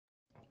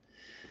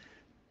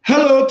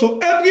Hello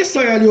to every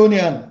Sierra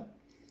Leonean.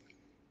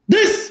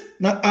 This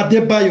na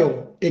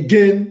Adebayor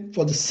again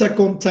for the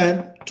second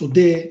time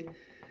today,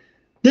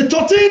 the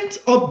 13th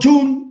of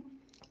June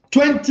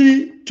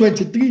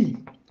 2023.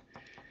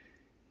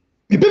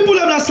 The people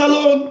in the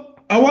salon,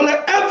 I want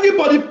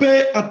everybody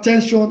pay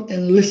attention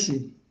and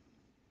listen.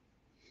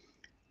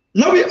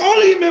 Now we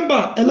all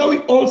remember and now we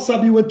all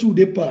sabi where to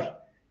depa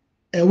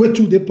and where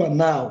to depa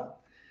now.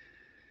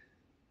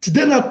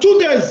 Today now 2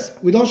 days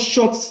we don't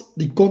shut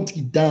the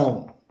country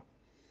down.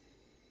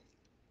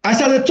 As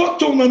I talk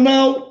to you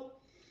now,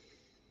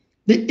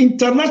 the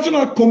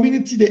international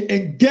community, they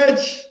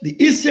engage the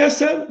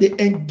ECSL, they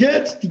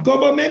engage the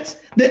government,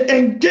 they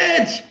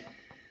engage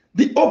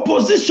the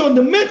opposition,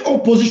 the main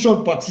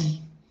opposition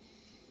party.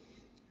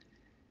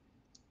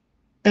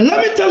 And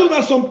let me tell you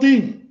now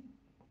something.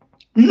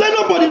 Let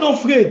nobody not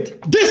afraid.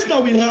 This now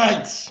we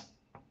right.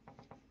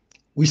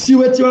 We see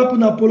what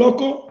happened at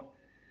Poloko.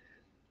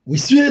 We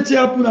see what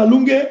happened at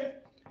Lunge.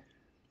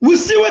 We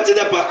see what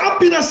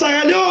happened at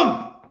Sierra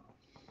Leone.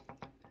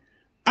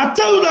 I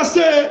tell you that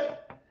say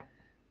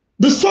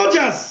the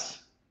soldiers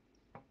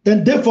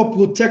then therefore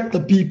protect the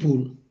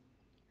people.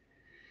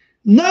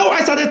 Now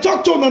as I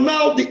talk to them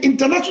now, the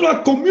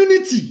international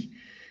community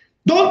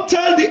don't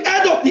tell the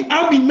head of the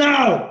army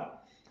now.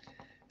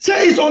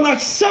 Say it's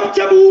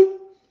unacceptable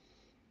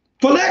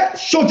for that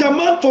soldier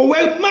man for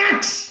wear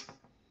marks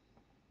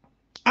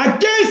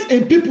against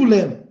a people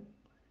them.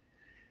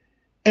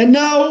 And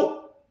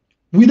now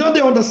we don't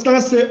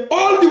understand say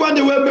all the one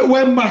they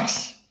wear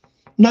marks.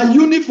 Now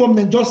uniform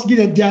and just give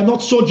them, they are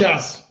not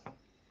soldiers.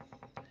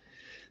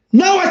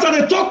 Now as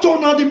I talk to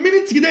them now, the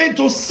military they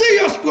into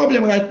serious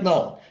problem right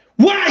now.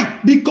 Why?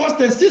 Because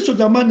they see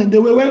soldier man and they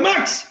wear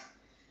marks.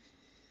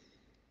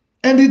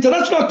 And the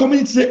international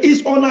community say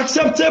it's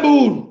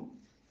unacceptable.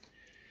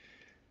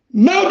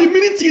 Now the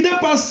military they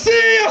have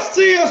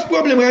serious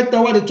problem right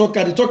now while they talk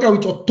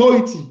with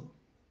authority.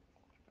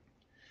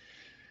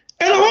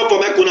 And I want to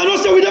make una know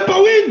say we never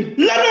win.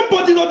 Let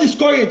nobody not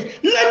discourage.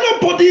 Let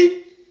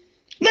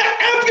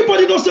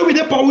everybody know say we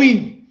never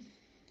win.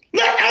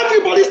 Let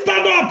everybody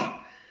stand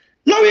up.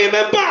 Now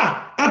remember,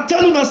 I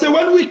tell you now say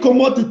when we come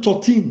out the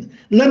 13,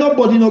 let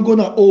nobody not go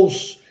na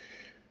house.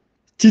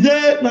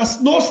 Today,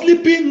 there's no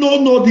sleeping, no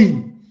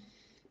nothing.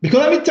 Because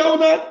let me tell you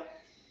now,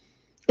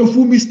 if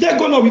we mistake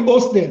go now we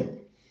host them.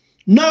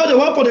 Now the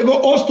one for they go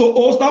host to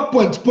host, that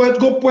point,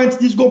 go point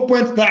this, go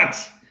point that.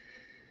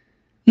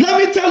 Let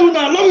me tell you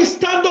now, we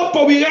stand up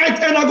for we right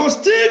and I go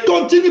still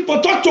continue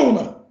for talk to you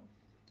now.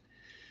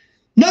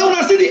 Now when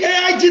I see the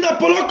AIG that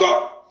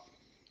Poloko,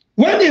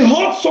 when they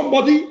hurt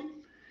somebody,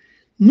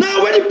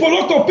 now when the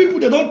Poloko people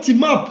they don't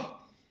team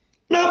up,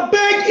 now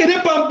beg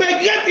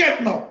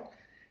right now.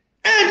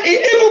 And he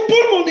even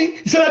pull money,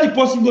 he said that the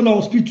person go to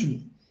hospital.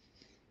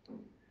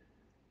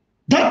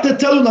 That they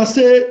tell you now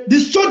say the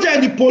soldier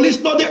and the police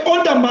no they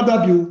under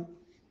murder bill.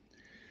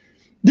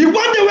 The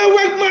one they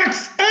wear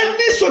marks,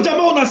 any soldier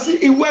man wanna see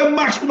he wear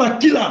marks wanna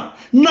kill him.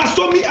 Na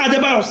so me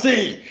Adebayor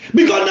say.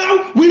 Because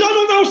now we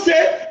don't know now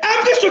say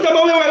every soldier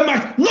man wear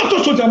marks, not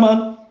a soldier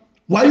man.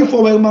 Why you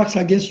for wear marks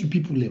against you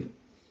people them?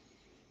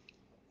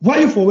 Why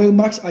you for wear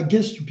marks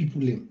against you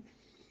people them?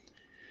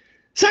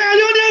 Sierra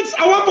Leoneans,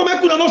 I want to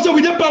make una know say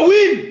we never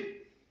win.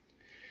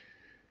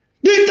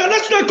 The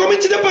international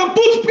community never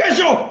put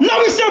pressure. Now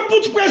we say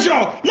put pressure.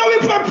 Now we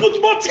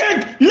put more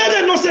strength. Let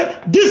them know say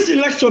this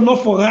election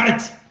not for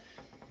right.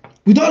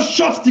 We don't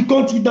shut the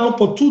country down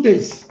for 2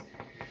 days.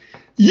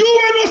 You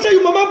will not say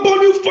your mama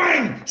born you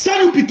fine.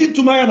 Send you pikin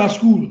tomorrow at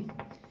school.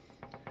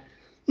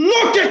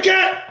 No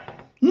keke,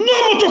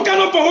 no motor car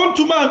not for home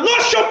tomorrow, no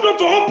shop not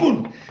for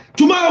open.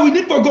 Tomorrow we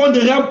need to go on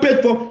the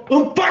rampage for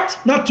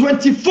impact na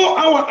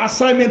 24-hour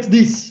assignment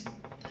this.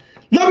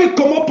 Now we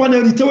come up and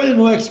return when you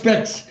no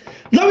expect.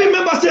 Now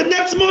remember say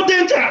next more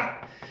danger.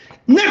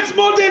 Next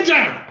more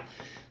danger.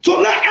 So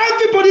let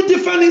everybody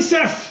defend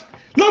himself.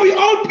 Now we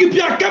all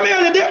prepare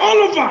camera day all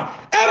over.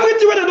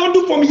 Everything they don't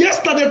do from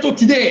yesterday to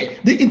today,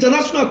 the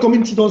international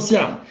community don't see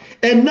them.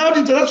 And now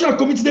the international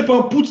community they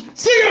put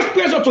serious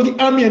pressure to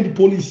the army and the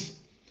police.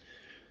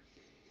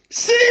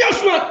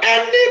 Serious one.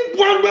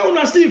 Anyone where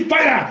you see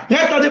fire,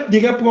 right now they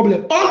get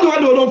problem. All the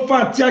one who don't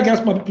fire tear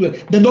gas my people,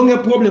 they don't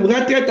get problem.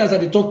 Right as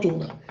they talk to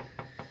now.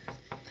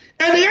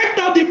 And right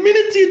now the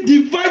military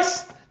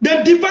divides,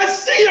 they divide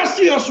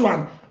serious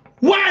one.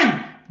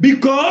 Why?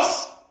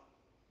 Because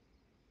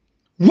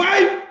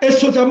why a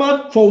soldier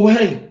man for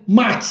wearing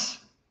marks?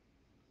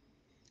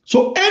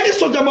 So any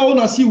soldier man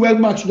wanna see wearing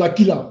marks should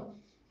kill him.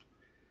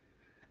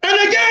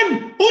 And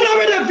again, una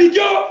made a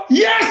video,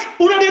 yes,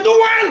 una they do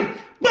well,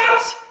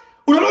 but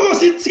una not gonna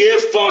see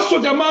 3-4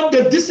 soldier man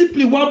they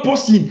discipline one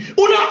person.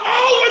 Una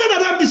all whether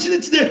that have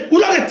vicinity there,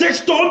 una they take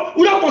stone,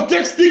 una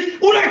protect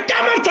stick, una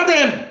come after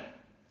them.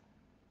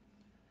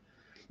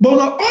 But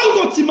una all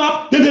go team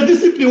up, then they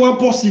discipline one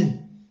person.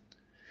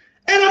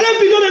 And at that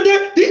video,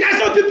 the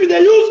SL people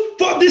they use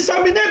for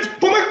disseminate,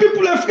 for make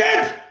people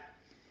afraid.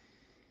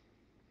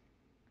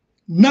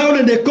 Now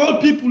then they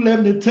call people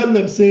them, they tell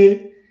them,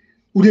 say,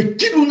 who they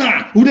kill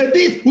una, who they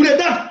this, who they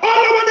that,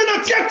 all of them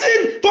are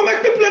threatening for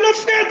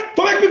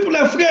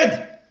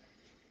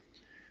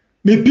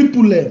May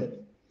people learn.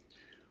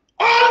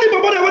 All the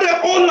people that were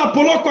there all na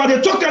Poloko,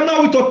 they talk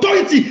now with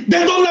authority,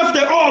 they don't left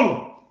the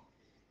all.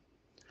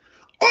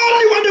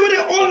 Only when they were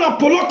there all na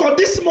Poloko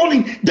this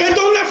morning, they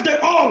don't left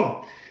the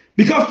all.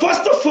 Because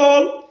first of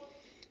all,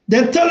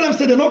 they tell them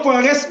say they not for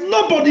arrest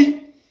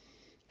nobody,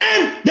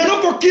 and they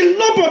not for kill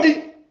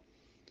nobody.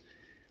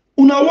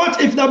 Una what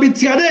if they been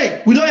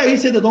tried? We don't hear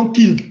say they don't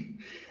kill.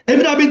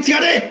 If they been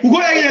tried, we go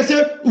hear and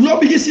say we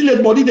not begin see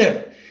the body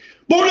there.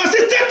 But when I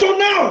say till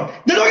now,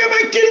 they don't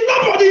even kill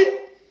nobody.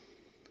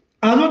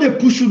 I know they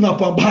push you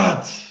up on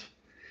bad.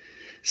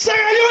 Sierra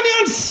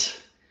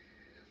Leoneans,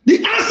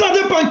 the answer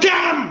they can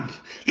come.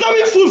 Let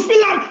me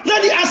fulfill them.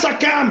 Let the answer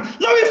come.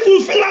 Let me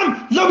fulfill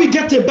them. Let me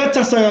get a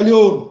better Sierra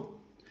Leone.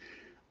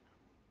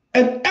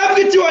 And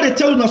everything what they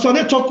tell you, so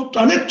I talk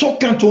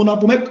to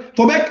you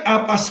for make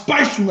a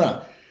spice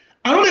now.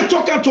 I know they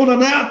talk to you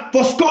now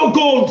for score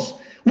goals.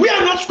 We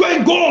are not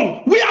scoring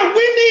goal. We are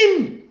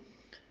winning.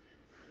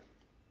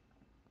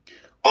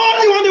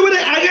 Only when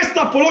they arrest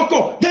the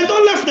Poloko, they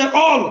don't left them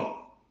all.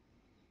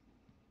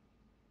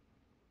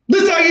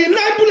 This is a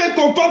reliable and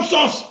confirmed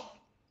source.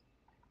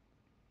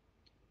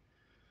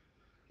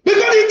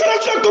 Because the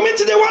international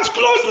community, they watch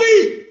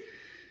closely.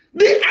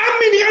 The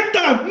army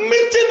right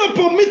meeting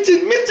upon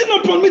meeting, meeting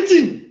upon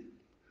meeting.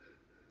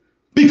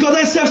 Because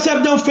they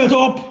self don't fed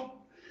up.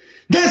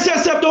 They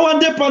self don't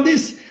want them on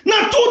this.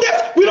 Now 2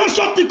 days, we don't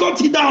shut the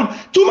country down.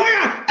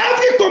 Tomorrow,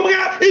 every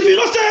comrade, if you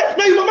don't say,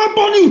 now your mama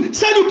born you,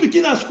 send you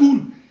picking at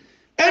school.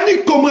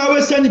 Any comrade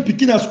will send you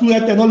picking at school,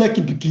 right? They're not like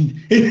you picking.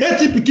 It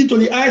hates you picking to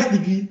the highest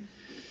degree.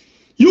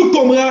 You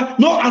comrade,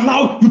 not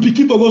allow you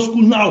picking to go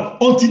school now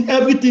until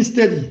everything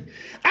steady.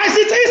 As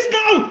it is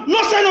now,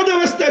 no sign of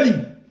them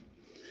steady.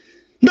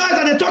 Now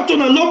as they talk to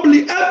them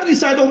lovely, every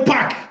side on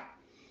pack.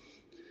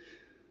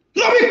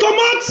 Let me come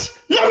out,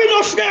 let me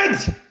not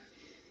friends.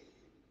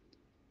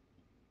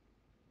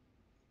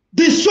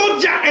 The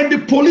soldier and the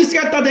police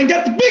they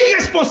get big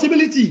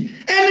responsibility.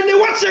 And then they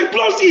watch them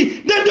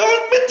closely. They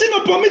don't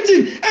meeting upon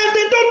meeting. And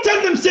they don't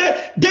tell them,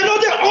 say, they're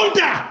not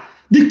under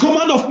the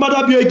command of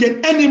Adebayor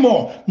again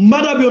anymore.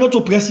 Adebayor not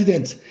a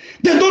president.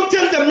 They don't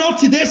tell them now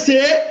today,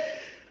 say,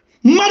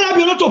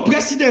 Adebayor not a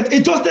president.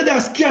 It's just that they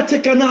are scared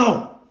taker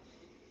now.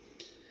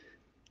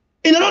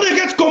 And they don't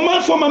get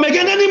command from him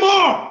again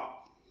anymore.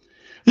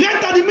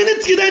 Right at the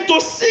military, they're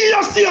into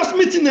serious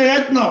meeting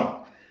right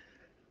now.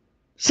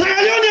 Sierra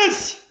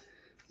Leoneans,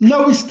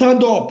 now we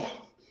stand up.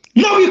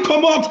 Now we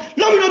come out.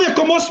 Now we know they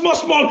come out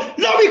small.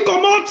 Now we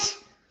come out.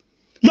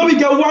 Now we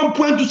get 1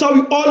 point to so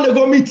we all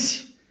go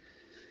meet.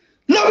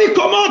 Now we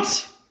come out.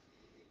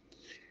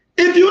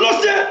 If you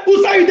don't say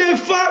who say they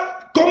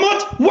far, come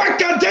out, work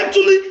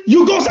gently,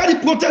 you go say the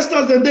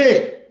protesters and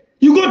they.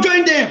 You go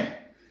join them.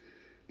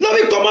 Now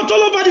we come out all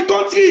over the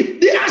country.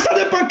 The answer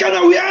the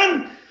pancana we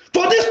are.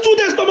 For these 2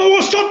 days, number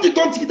one, shut the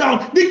country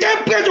down. The kind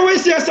of pressure we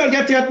CSL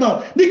get right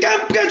now. The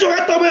kind of pressure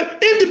right now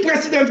if the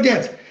president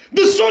gets.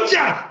 The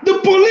soldier, the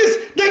police,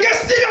 they get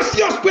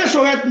serious pressure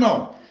right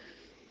now.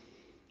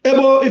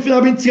 Ebo, if you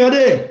have been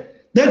tired,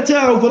 they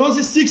tell you,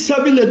 don't see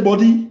 6-7 lead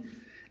body.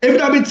 If you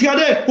have been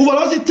tired, you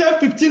don't see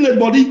 10-15 lead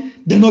body,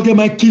 they not get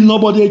my kill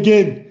nobody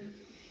again.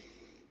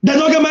 They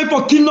not get my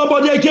for kill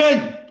nobody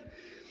again.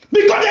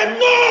 Because they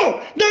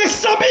know, they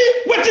sabi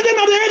what they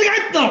know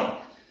right now.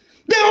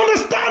 They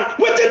understand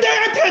what they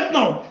right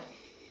now.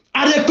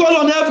 And they call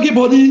on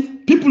everybody.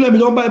 People have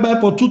been on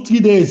bye for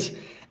 2-3 days.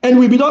 And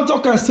we be don't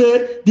talk and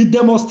say the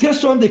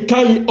demonstration they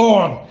carry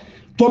on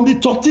from the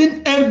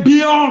 13 and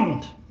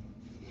beyond.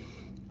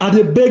 And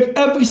they beg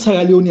every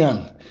Sierra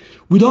Leonean.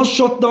 We don't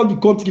shut down the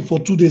country for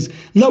 2 days.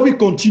 Now we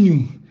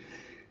continue.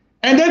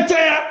 And then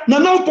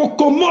now for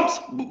come out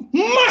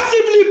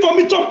massively for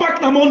me to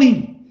back the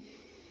money.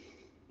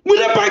 We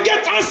never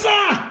get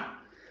answer.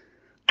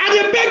 And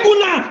they beg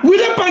una, we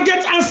never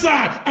get answer.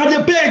 And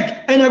they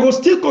beg, and I will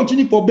still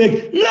continue for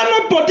beg.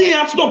 Let nobody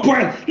have no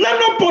point. Let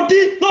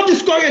nobody not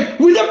discourage.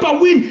 We never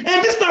win.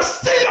 And this is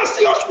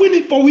serious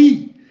winning for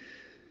we.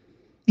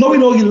 Now we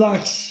don't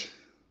relax.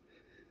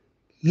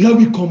 Let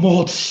we come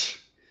out.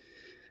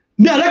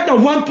 Me, I like that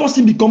one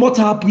person be come out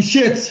to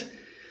appreciate.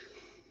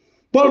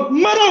 But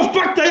matter of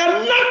fact, I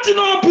am nothing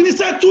up in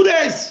inside 2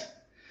 days.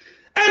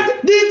 And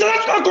the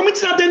international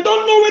community, they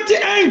don't know where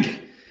to end.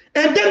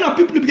 And then the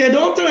people begin, they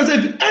don't tell us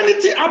if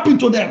anything happened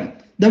to them,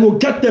 they will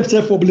get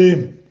themselves for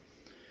blame.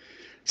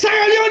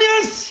 Sierra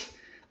Leoneans,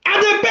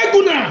 and they beg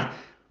una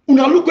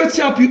look what's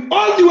happening.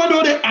 All the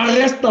way they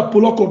arrest the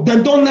Poloko,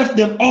 they don't left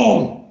them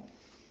all.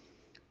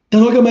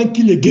 They're not going to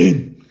kill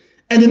again.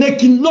 And then they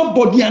kill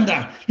nobody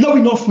under. Now we're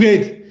not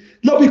afraid.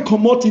 Now we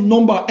come out in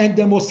number and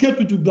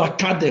demonstrate to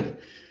blackcard them.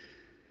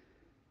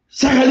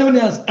 Sierra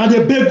Leoneans, and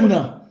they beg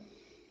una.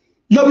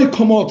 Now we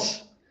come out.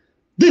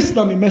 This is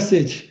my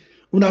message.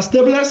 Una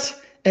stay blessed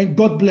and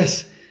God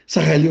bless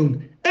Sierra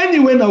Leone.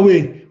 Anywhere in a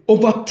way,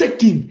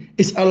 overtaking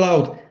is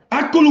allowed.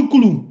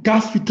 Akulukulu,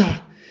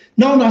 gafita.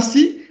 Now una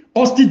see,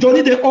 us the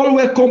journey they all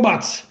wear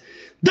combat.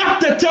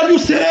 That they tell you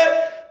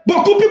say,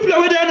 beaucoup people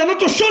are there and not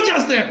to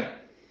soldiers there.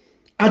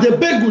 And they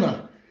beg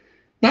una.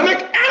 Now make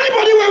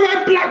anybody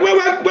wear black,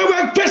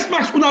 wear face mask.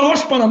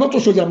 rush panel, not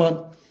to soldier man.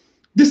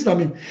 This is I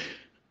mean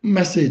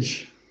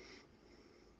message.